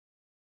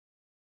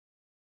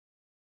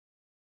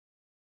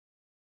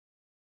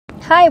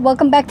Hi,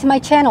 welcome back to my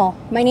channel.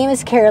 My name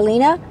is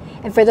Carolina,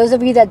 and for those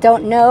of you that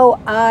don't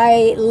know,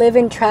 I live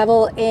and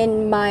travel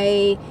in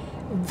my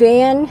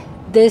van.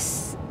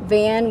 This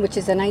van, which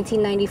is a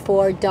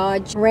 1994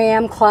 Dodge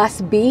Ram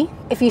Class B.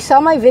 If you saw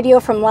my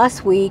video from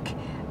last week,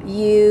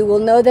 you will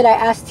know that I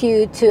asked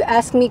you to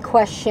ask me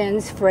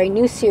questions for a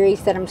new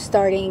series that I'm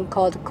starting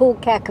called Cool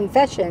Cat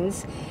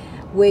Confessions,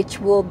 which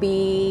will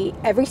be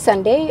every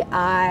Sunday.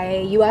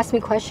 You ask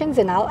me questions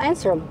and I'll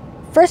answer them.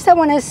 First, I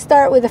want to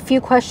start with a few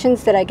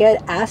questions that I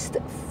get asked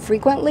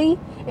frequently,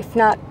 if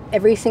not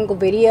every single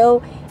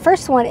video.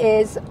 First one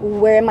is,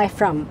 where am I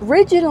from?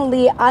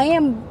 Originally,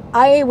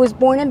 I was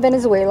born in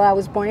Venezuela. I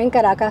was born in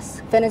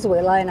Caracas,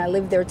 Venezuela, and I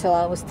lived there till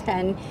I was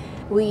 10.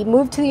 We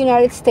moved to the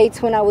United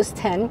States when I was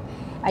 10.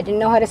 I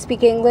didn't know how to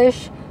speak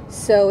English,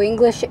 so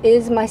English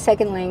is my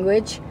second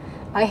language.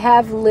 I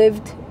have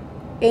lived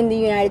in the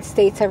United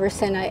States ever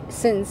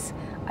since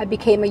I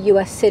became a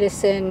U.S.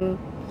 citizen.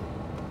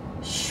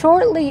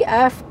 Shortly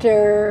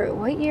after,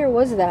 what year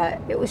was that?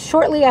 It was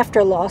shortly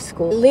after law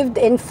school. I lived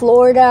in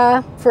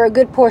Florida for a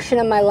good portion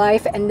of my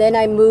life, and then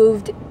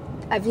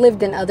I've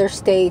lived in other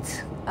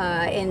states,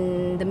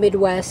 in the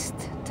Midwest,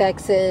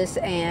 Texas,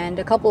 and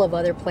a couple of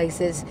other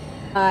places.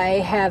 I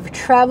have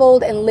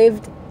traveled and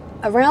lived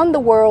around the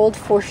world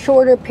for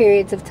shorter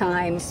periods of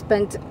time.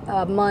 Spent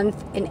a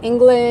month in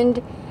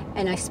England,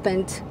 and I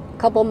spent a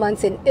couple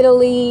months in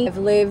Italy. I've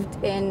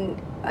lived in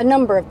a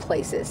number of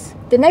places.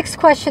 The next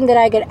question that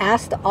I get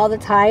asked all the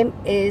time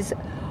is,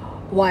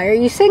 why are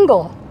you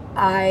single?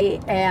 I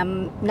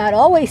am not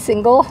always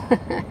single,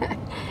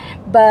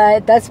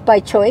 but that's by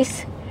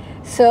choice.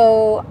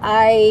 So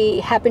I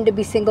happen to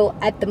be single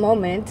at the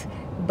moment,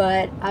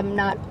 but I'm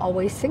not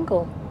always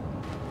single.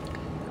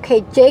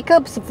 Okay,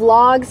 Jacob's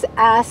Vlogs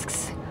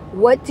asks,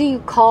 what do you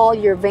call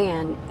your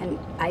van? And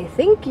I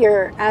think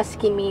you're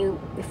asking me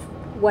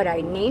what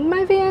I named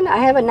my van. I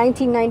have a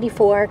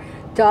 1994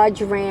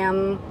 Dodge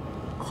Ram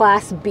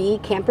Class B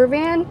camper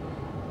van,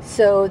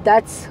 so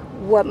that's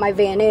what my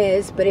van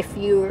is. But if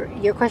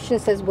your question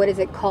says what is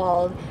it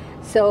called,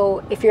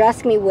 so if you're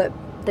asking me what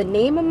the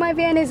name of my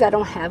van is, I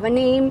don't have a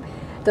name.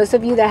 Those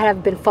of you that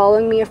have been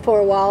following me for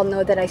a while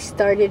know that I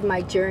started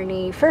my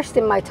journey first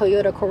in my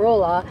Toyota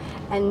Corolla,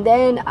 and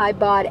then I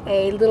bought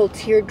a little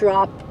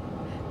teardrop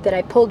that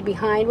I pulled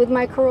behind with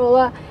my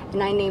Corolla,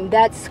 and I named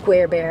that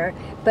Square Bear.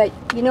 But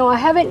you know, I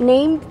haven't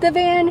named the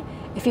van.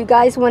 If you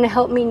guys want to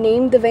help me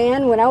name the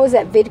van, when I was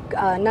at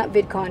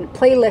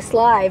Playlist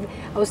Live,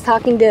 I was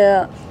talking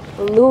to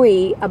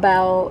Louis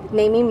about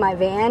naming my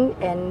van,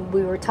 and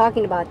we were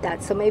talking about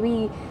that. So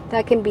maybe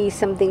that can be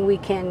something we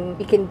can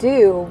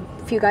do.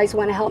 If you guys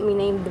want to help me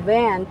name the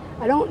van,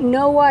 I don't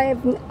know why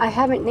I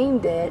haven't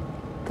named it.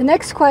 The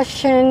next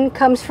question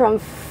comes from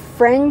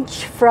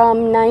French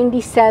from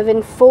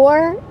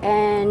 97.4,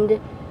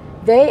 and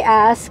they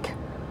ask,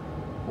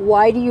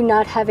 why do you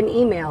not have an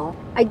email?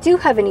 I do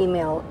have an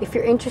email. If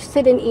you're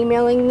interested in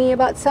emailing me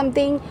about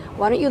something,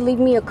 why don't you leave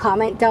me a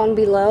comment down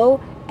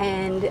below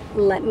and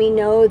let me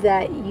know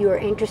that you're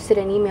interested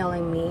in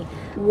emailing me.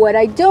 What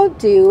I don't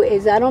do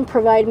is I don't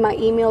provide my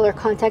email or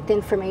contact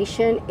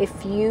information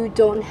if you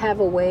don't have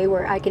a way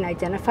where I can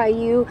identify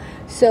you.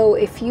 So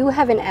if you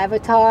have an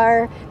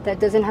avatar that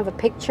doesn't have a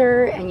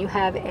picture and you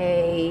have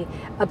a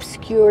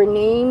obscure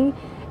name,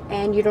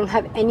 and you don't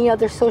have any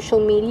other social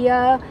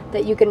media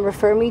that you can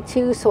refer me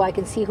to so I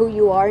can see who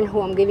you are and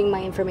who I'm giving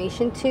my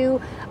information to,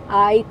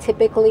 I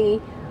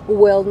typically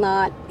will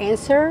not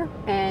answer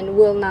and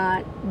will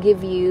not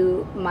give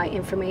you my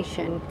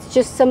information. It's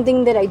just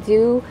something that I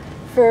do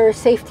for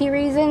safety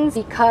reasons.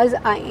 Because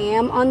I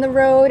am on the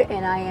road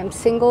and I am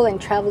single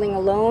and traveling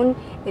alone,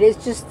 it is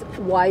just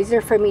wiser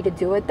for me to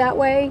do it that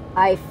way.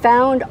 I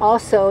found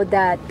also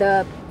that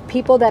the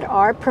people that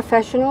are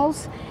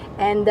professionals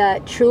and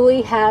that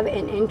truly have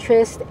an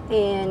interest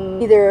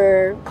in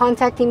either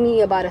contacting me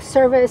about a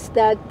service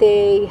that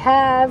they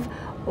have,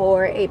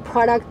 or a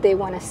product they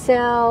want to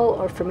sell,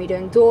 or for me to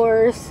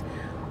endorse,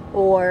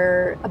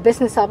 or a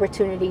business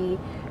opportunity,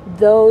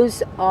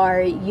 those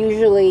are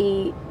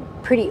usually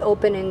pretty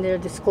open in their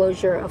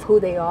disclosure of who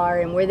they are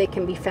and where they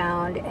can be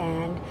found,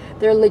 and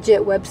their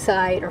legit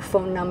website or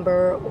phone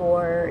number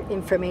or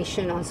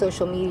information on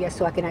social media,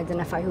 so I can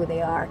identify who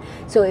they are.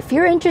 So if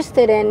you're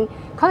interested in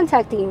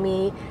contacting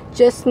me,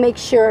 just make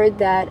sure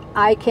that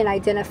I can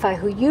identify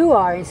who you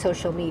are in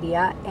social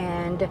media,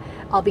 and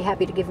I'll be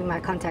happy to give you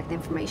my contact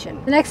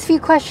information. The next few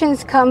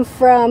questions come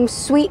from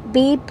Sweet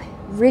Beep,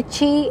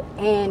 Richie,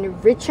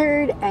 and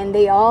Richard, and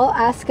they all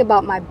ask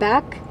about my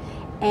back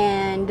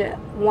and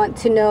want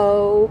to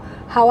know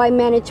how I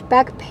manage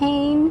back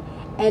pain,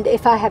 and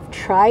if I have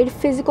tried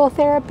physical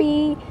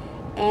therapy,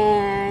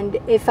 and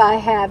if I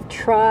have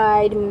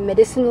tried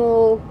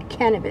medicinal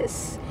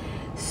cannabis.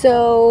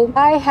 So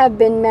I have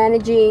been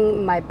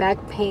managing my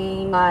back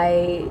pain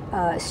by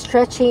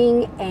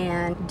stretching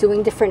and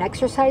doing different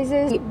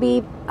exercises.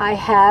 I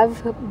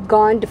have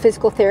gone to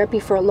physical therapy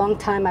for a long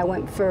time. I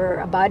went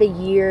for about a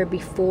year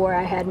before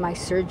I had my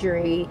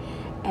surgery,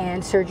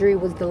 and surgery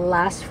was the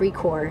last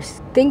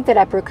recourse. I think that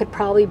I could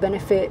probably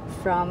benefit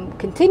from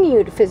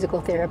continued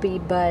physical therapy,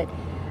 but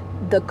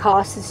the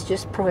cost is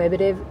just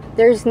prohibitive.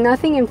 There's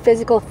nothing in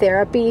physical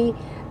therapy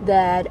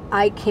that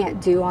I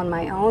can't do on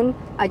my own.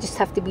 I just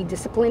have to be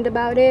disciplined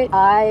about it.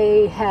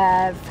 I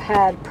have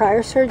had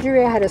prior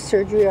surgery. I had a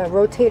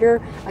rotator.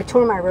 I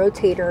tore my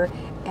rotator,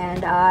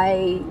 and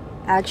I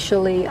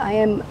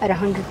am at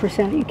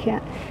 100%. You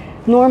can't.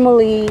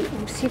 Normally, let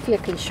me see if I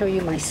can show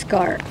you my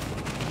scar.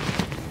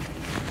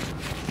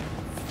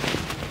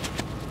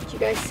 Did you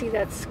guys see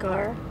that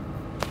scar?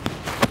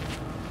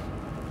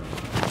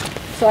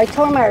 So I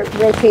tore my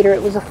rotator.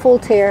 It was a full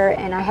tear,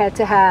 and I had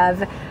to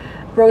have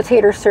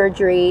rotator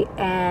surgery,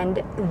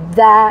 and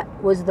that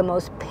was the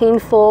most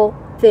painful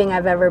thing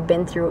I've ever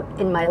been through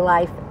in my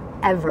life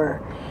ever.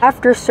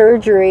 After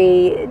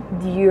surgery,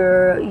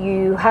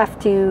 you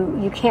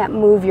can't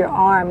move your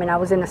arm, and I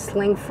was in a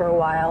sling for a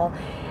while,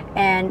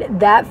 and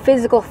that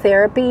physical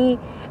therapy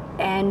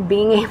and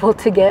being able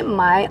to get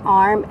my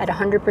arm at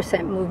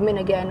 100% movement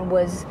again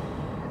was,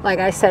 like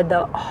I said,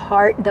 the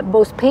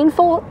most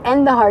painful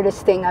and the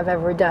hardest thing I've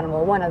ever done.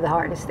 Well, one of the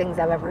hardest things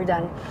I've ever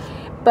done.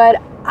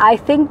 But I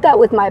think that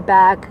with my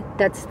back,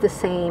 that's the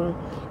same.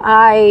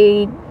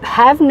 I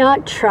have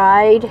not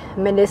tried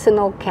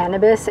medicinal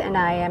cannabis, and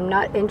I am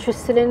not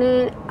interested in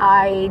it.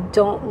 I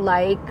don't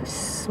like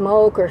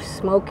smoke or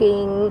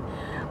smoking.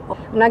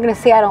 I'm not going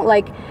to say I don't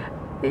like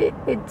it.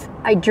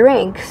 I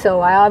drink, so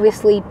I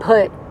obviously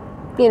put,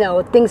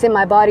 things in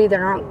my body that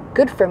aren't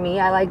good for me.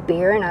 I like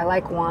beer, and I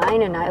like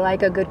wine, and I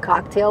like a good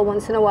cocktail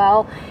once in a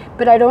while.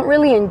 But I don't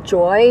really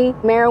enjoy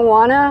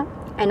marijuana,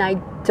 and I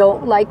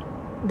don't like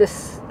the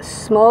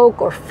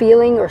smoke or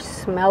feeling or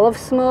smell of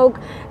smoke,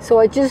 so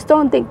I just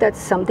don't think that's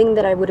something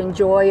that I would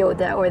enjoy or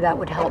that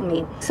would help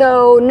me.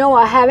 So no,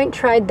 I haven't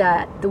tried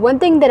that. The one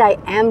thing that I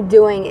am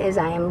doing is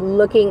I am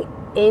looking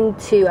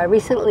into, I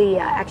recently,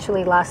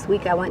 actually last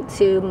week, I went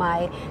to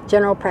my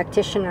general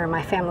practitioner,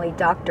 my family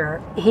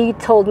doctor. He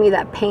told me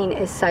that pain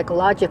is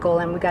psychological,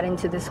 and we got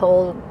into this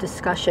whole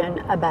discussion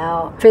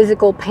about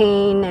physical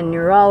pain and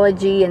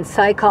neurology and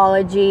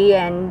psychology,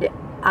 and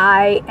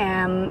I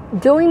am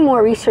doing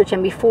more research,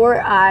 and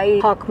before I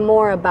talk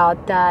more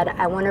about that,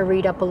 I want to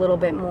read up a little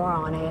bit more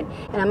on it.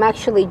 And I'm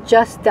actually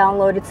just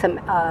downloaded some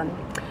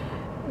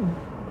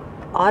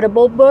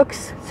Audible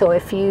books. So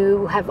if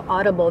you have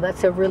Audible,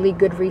 that's a really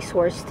good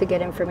resource to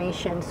get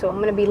information. So I'm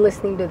going to be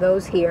listening to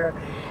those here,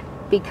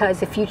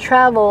 because if you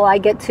travel, I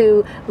get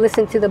to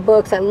listen to the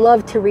books. I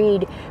love to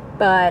read,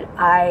 but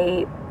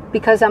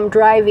because I'm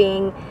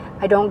driving,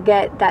 I don't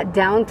get that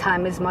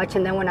downtime as much,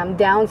 and then when I'm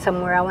down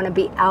somewhere, I want to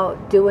be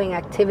out doing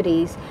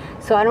activities,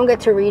 so I don't get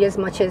to read as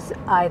much as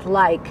I'd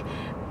like.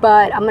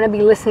 But I'm going to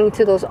be listening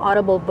to those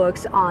Audible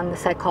books on the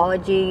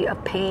psychology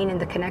of pain and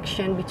the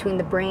connection between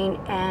the brain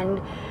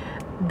and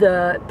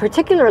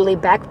particularly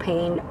back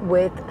pain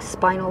with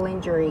spinal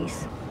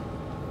injuries.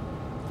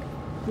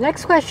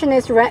 Next question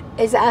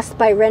is asked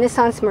by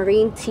Renaissance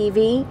Marine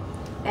TV,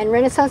 and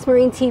Renaissance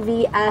Marine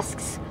TV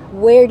asks,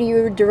 where do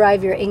you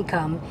derive your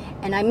income?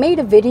 And I made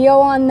a video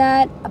on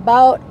that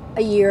about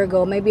a year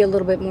ago, maybe a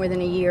little bit more than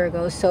a year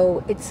ago,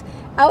 so it's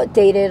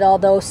outdated,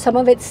 although some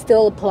of it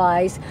still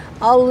applies.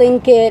 I'll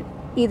link it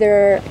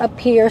either up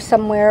here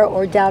somewhere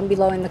or down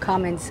below in the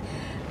comments.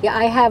 Yeah,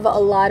 I have a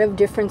lot of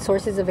different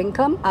sources of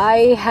income.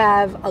 I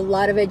have a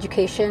lot of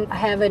education. I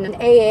have an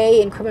AA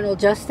in criminal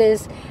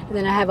justice, and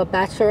then I have a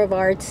Bachelor of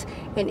Arts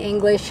in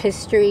English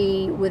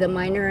history with a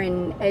minor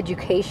in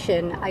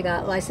education. I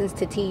got licensed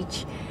to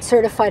teach,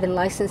 certified and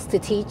licensed to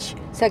teach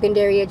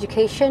secondary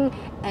education,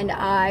 and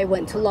I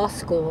went to law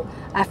school.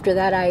 After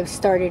that, I've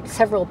started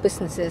several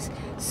businesses.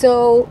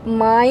 So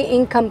my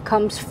income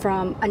comes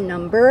from a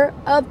number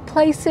of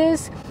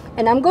places.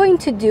 And I'm going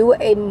to do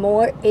a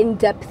more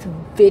in-depth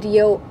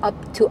video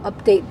to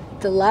update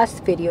the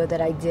last video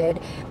that I did.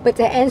 But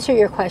to answer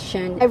your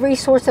question, every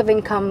source of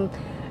income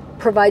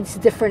provides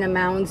different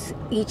amounts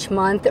each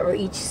month or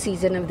each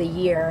season of the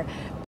year.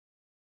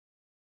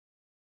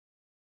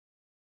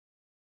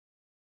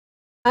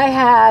 I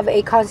have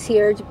a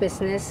concierge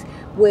business,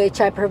 which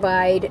I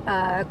provide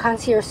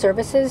concierge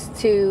services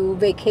to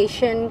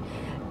vacation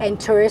and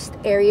tourist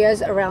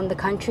areas around the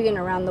country and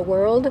around the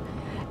world.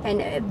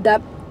 And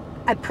that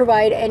I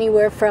provide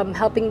anywhere from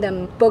helping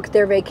them book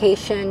their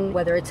vacation,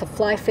 whether it's a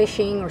fly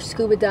fishing or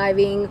scuba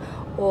diving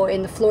or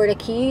in the Florida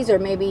Keys, or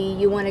maybe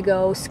you want to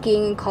go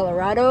skiing in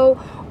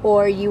Colorado,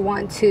 or you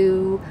want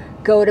to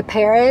go to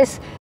Paris.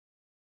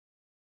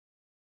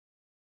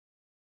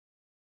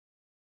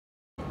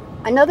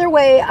 Another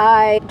way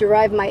I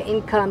derive my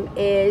income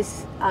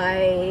is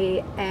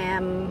I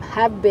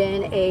have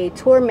been a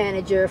tour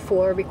manager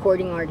for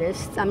recording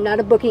artists. I'm not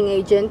a booking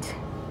agent.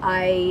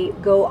 I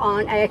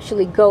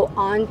actually go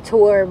on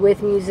tour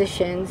with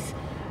musicians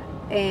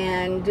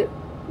and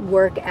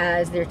work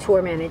as their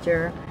tour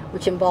manager,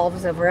 which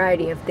involves a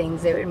variety of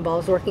things. It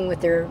involves working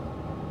with their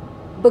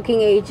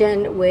booking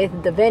agent,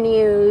 with the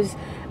venues.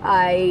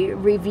 I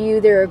review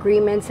their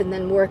agreements and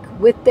then work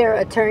with their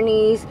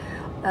attorneys,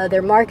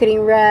 their marketing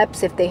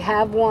reps, if they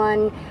have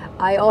one.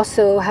 I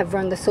also have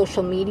run the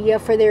social media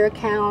for their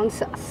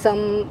accounts.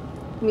 Some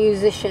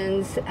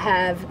musicians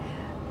have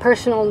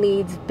personal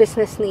needs,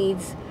 business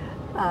needs,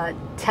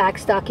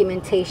 tax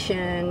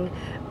documentation,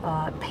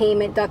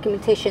 payment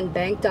documentation,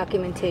 bank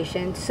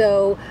documentation.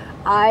 So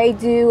I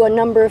do a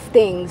number of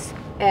things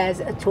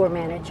as a tour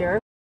manager.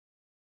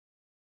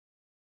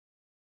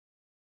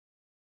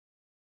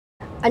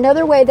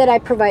 Another way that I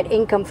provide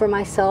income for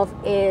myself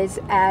is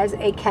as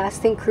a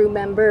cast and crew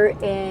member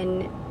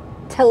in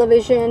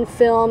television,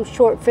 film,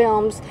 short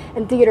films,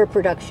 and theater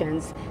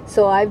productions.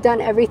 So I've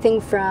done everything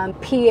from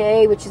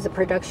PA, which is a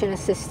production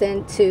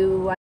assistant,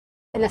 to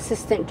an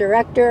assistant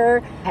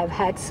director. I've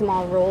had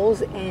small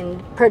roles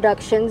in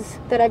productions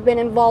that I've been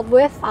involved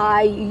with.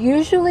 I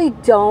usually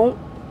don't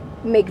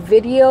make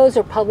videos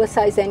or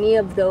publicize any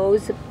of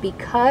those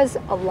because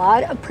a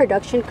lot of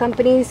production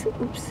companies,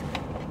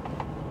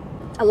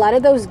 a lot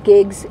of those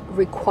gigs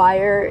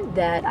require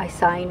that I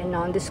sign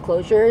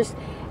non-disclosures,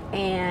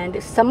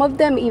 and some of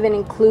them even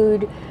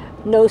include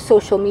no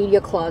social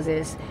media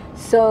clauses.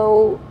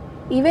 So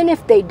even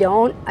if they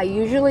don't, I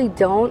usually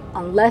don't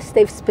unless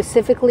they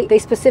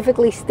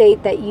specifically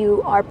state that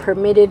you are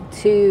permitted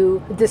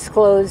to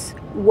disclose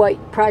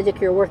what project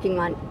you're working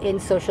on in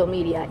social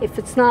media. If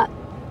it's not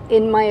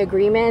in my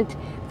agreement,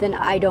 then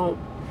I don't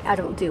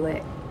do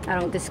it. I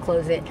don't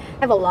disclose it. I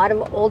have a lot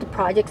of old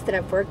projects that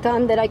I've worked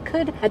on that I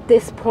could, at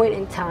this point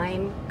in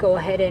time, go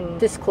ahead and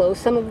disclose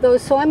some of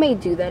those. So I may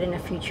do that in a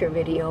future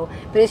video,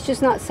 but it's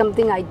just not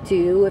something I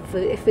do.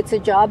 If it's a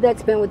job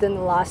that's been within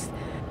the last,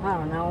 I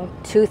don't know,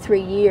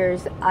 2-3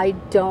 years, I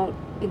don't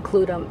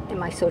include them in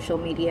my social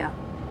media.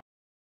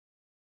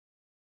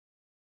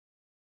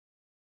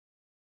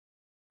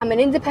 I'm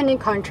an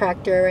independent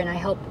contractor and I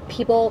help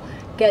people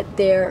get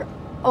their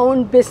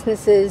own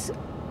businesses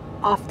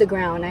off the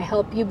ground. I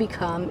help you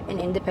become an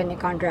independent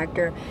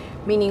contractor,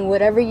 meaning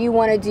whatever you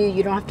want to do,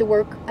 you don't have to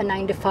work a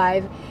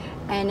 9-to-5,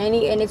 and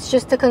it's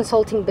just a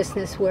consulting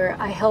business where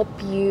I help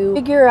you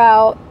figure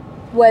out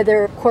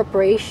whether a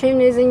corporation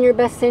is in your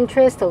best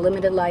interest, a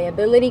limited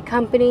liability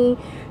company,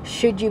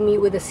 should you meet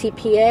with a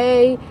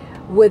CPA,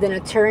 with an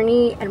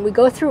attorney, and we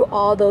go through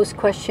all those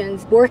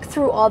questions, work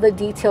through all the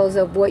details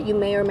of what you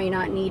may or may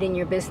not need in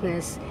your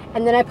business,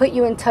 and then I put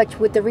you in touch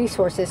with the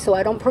resources. So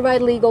I don't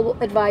provide legal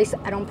advice,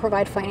 I don't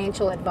provide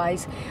financial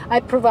advice, I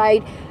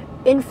provide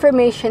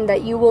information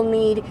that you will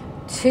need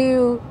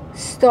to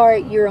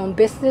start your own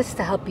business,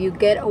 to help you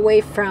get away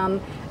from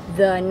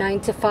the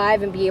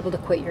 9-to-5 and be able to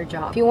quit your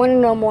job. If you want to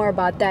know more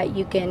about that,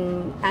 you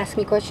can ask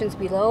me questions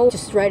below.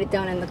 Just write it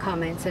down in the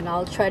comments and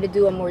I'll try to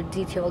do a more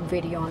detailed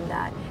video on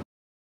that.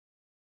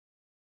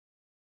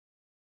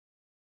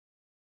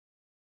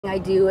 I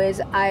do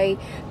is I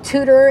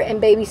tutor and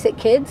babysit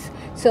kids,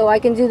 so I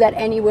can do that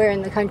anywhere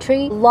in the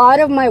country. A lot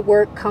of my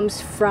work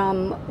comes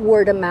from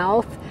word of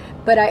mouth,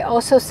 but I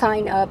also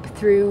sign up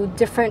through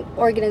different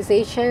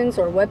organizations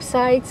or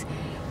websites.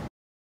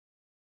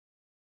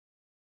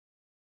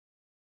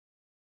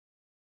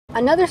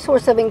 Another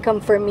source of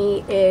income for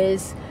me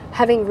is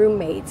having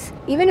roommates.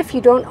 Even if you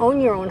don't own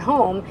your own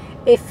home,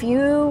 if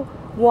you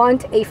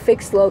want a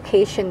fixed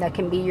location that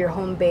can be your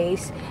home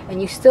base and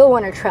you still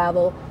want to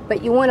travel,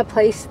 but you want a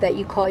place that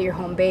you call your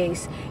home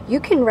base, you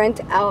can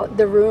rent out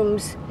the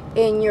rooms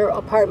in your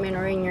apartment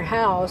or in your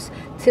house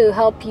to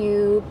help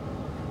you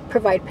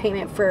provide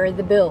payment for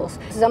the bills.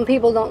 Some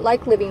people don't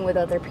like living with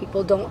other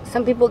people.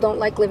 Some people don't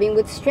like living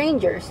with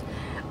strangers.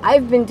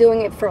 I've been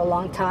doing it for a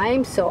long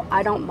time, so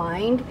I don't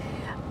mind.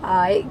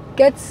 It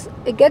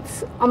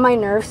gets on my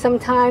nerves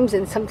sometimes,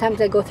 and sometimes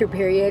I go through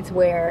periods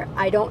where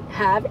I don't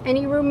have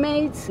any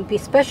roommates,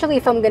 especially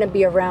if I'm going to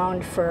be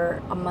around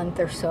for a month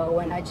or so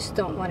and I just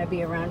don't want to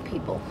be around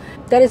people.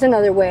 That is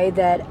another way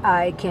that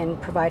I can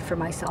provide for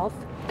myself.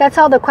 That's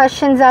all the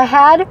questions I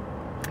had.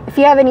 If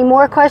you have any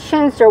more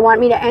questions or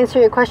want me to answer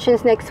your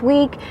questions next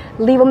week,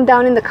 leave them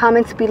down in the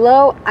comments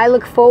below. I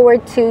look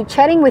forward to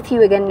chatting with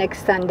you again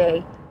next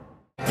Sunday.